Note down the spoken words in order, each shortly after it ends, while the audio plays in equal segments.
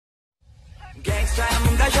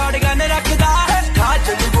ਮੁੰਡਾ ਸ਼ਾਟਗਨ ਰੱਖਦਾ ਖਾਚ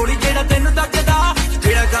ਨੂੰ ਗੋਲੀ ਜਿਹੜਾ ਤੈਨੂੰ ਤੱਕਦਾ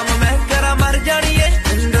ਜਿਹੜਾ ਕੰਮ ਮੈਂ ਕਰਾਂ ਮਰ ਜਾਣੀ ਏ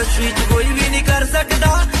ਇੰਡਸਟਰੀ 'ਚ ਕੋਈ ਵੀ ਨਹੀਂ ਕਰ ਸਕਦਾ.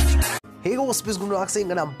 Hey guys, it's Gulraj Singh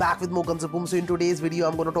and I'm back with more guns and boom. So in today's video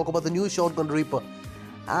I'm going to talk about the new Shotgun Reaper,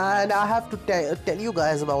 and I have to tell you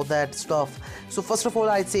guys about that stuff. So first of all,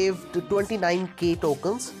 I saved 29k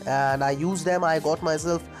tokens and I used them. I got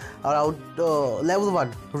myself around level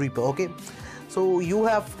 1 Reaper. Okay, so you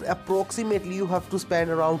have to spend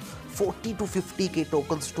around 40 to 50k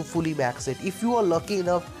tokens to fully max it. If you are lucky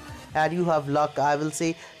enough and you have luck, I will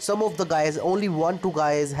say some of the guys, only 1-2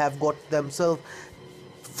 guys have got themselves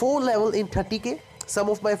 4 level in 30k. Some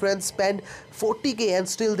of my friends spend 40k and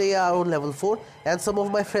still they are on level 4, and some of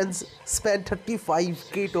my friends spend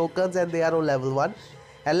 35k tokens and they are on level 1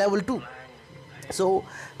 and level 2. So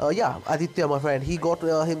yeah, Aditya, my friend, he got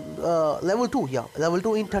him level 2, level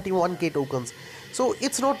 2 in 31k tokens. So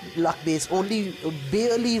it's not luck based, only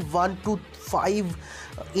barely 1 to 5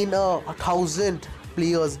 in 1,000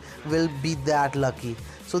 players will be that lucky.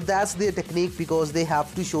 So that's their technique, because they have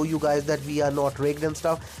to show you guys that we are not rigged and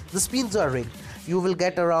stuff. The spins are rigged. You will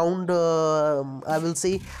get around I will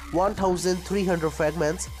say 1,300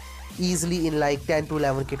 fragments easily in like 10 to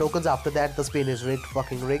 11k tokens. After that the spin is rigged,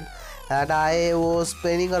 fucking rigged. And I was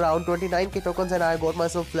spinning around 29k tokens and I got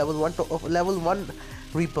myself level 1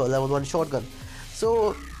 Reaper, level 1 shotgun. So,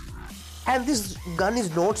 and this gun is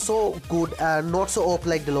not so good and not so OP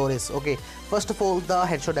like Dolores. Okay, first of all, the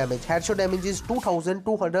headshot damage is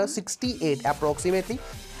 2,268 approximately,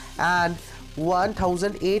 and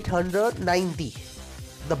 1,890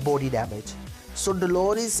 the body damage. So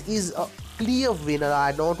Dolores is a clear winner.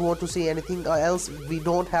 I don't want to say anything else. We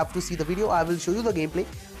don't have to see the video. I will show you the gameplay.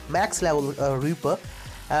 Max level Reaper,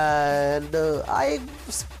 and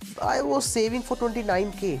I was saving for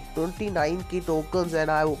 29k tokens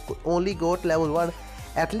and I only got level 1.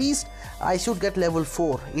 At least I should get level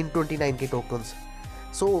 4 in 29k tokens.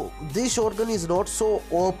 So this shotgun is not so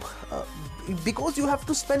OP because you have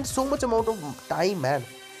to spend so much amount of time, man.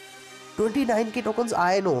 29k tokens,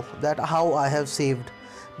 I know that how I have saved,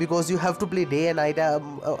 because you have to play day and night.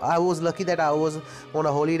 I was lucky that I was on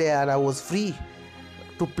a holiday and I was free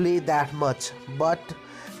to play that much. But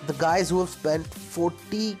the guys who have spent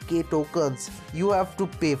 40k tokens, you have to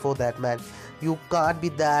pay for that, man. You can't be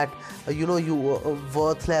that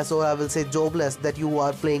worthless, or I will say jobless, that you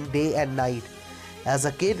are playing day and night. As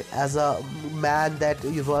a kid, as a man that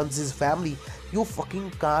runs his family, you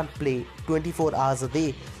fucking can't play 24 hours a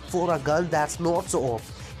day for a gun that's not so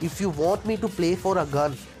off. If you want me to play for a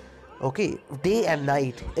gun, okay, day and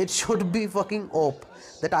night, it should be fucking OP,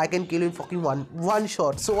 that I can kill in fucking one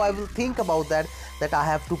shot. So I will think about that I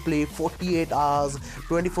have to play 48 hours,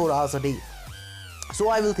 24 hours a day. So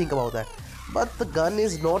I will think about that. But the gun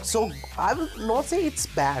is not so, I will not say it's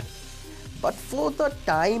bad, but for the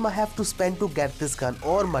time I have to spend to get this gun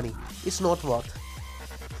or money, it's not worth.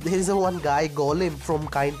 There is one guy, Golem from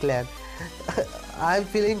Kind Clan. I'm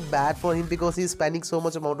feeling bad for him because he's spending so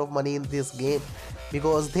much amount of money in this game,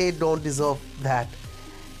 because they don't deserve that,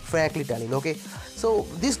 frankly telling. Okay, so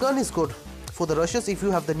this gun is good for the rushes. If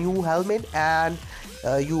you have the new helmet and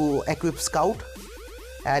you equip scout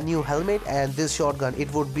and new helmet and this shotgun,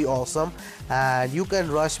 it would be awesome and you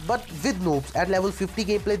can rush. But with noobs at level 50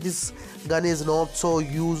 gameplay, this gun is not so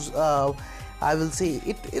I will say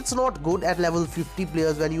it's not good at level 50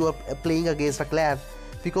 players when you are playing against a clan,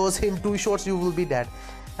 because in 2 shots you will be dead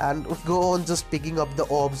and go on just picking up the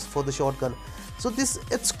orbs for the shotgun. So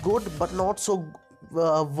it's good but not so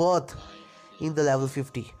worth in the level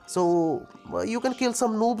 50. So you can kill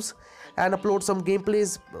some noobs and upload some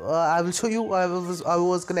gameplays. I will show you. I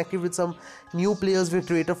was connected with some new players with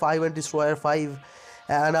Traitor 5 and Destroyer 5,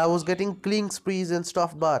 and I was getting killing sprees and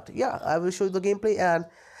stuff. But yeah, I will show you the gameplay, and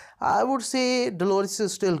I would say Dolores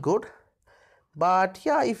is still good. But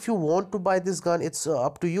yeah, if you want to buy this gun, it's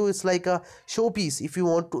up to you. It's like a showpiece. If you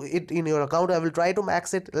want to it in your account, I will try to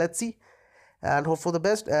max it. Let's see and hope for the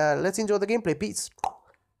best. Let's enjoy the gameplay. Peace.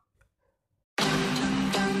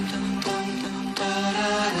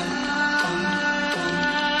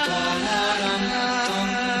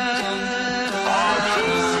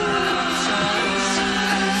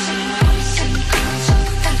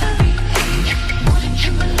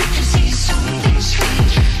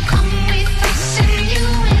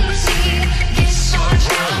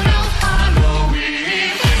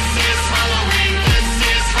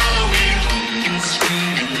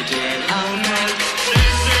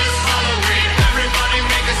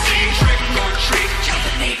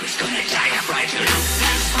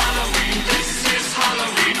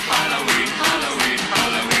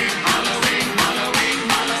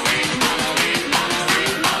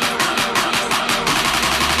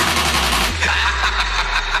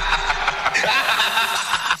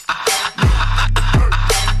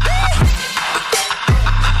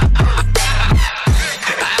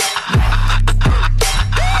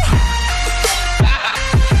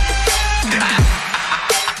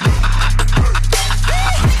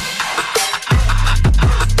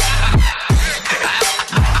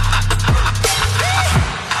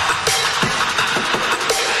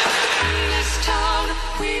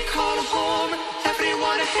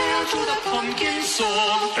 hail to the pumpkin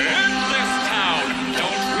song. In this town,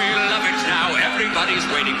 don't we love it now? Everybody's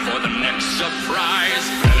waiting for the next surprise.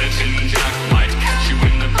 Skeleton Jack might catch you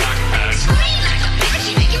in the backpack. Scream like a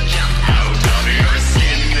banshee, make you jump Out of your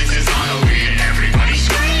skin, this is Halloween. Everybody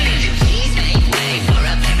scream. Please make way for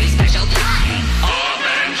a very special time. Our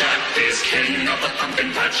man Jack is king of the pumpkin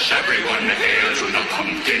patch. Everyone hail to the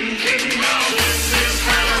pumpkin king now. This is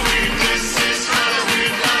Halloween. This is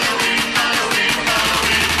Halloween. Halloween. Halloween.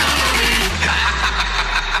 Halloween. Halloween.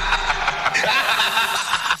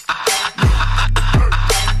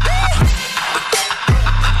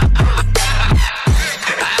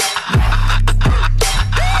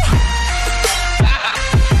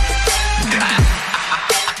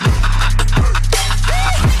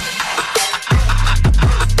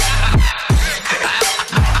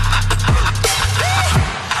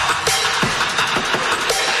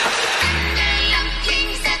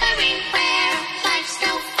 Kings everywhere. Life's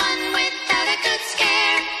no fun without a good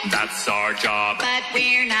scare. That's our job But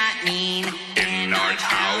we're not mean. in our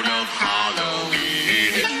town of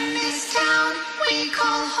Halloween. In this town we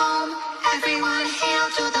call home. Everyone hail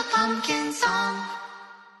to the pumpkin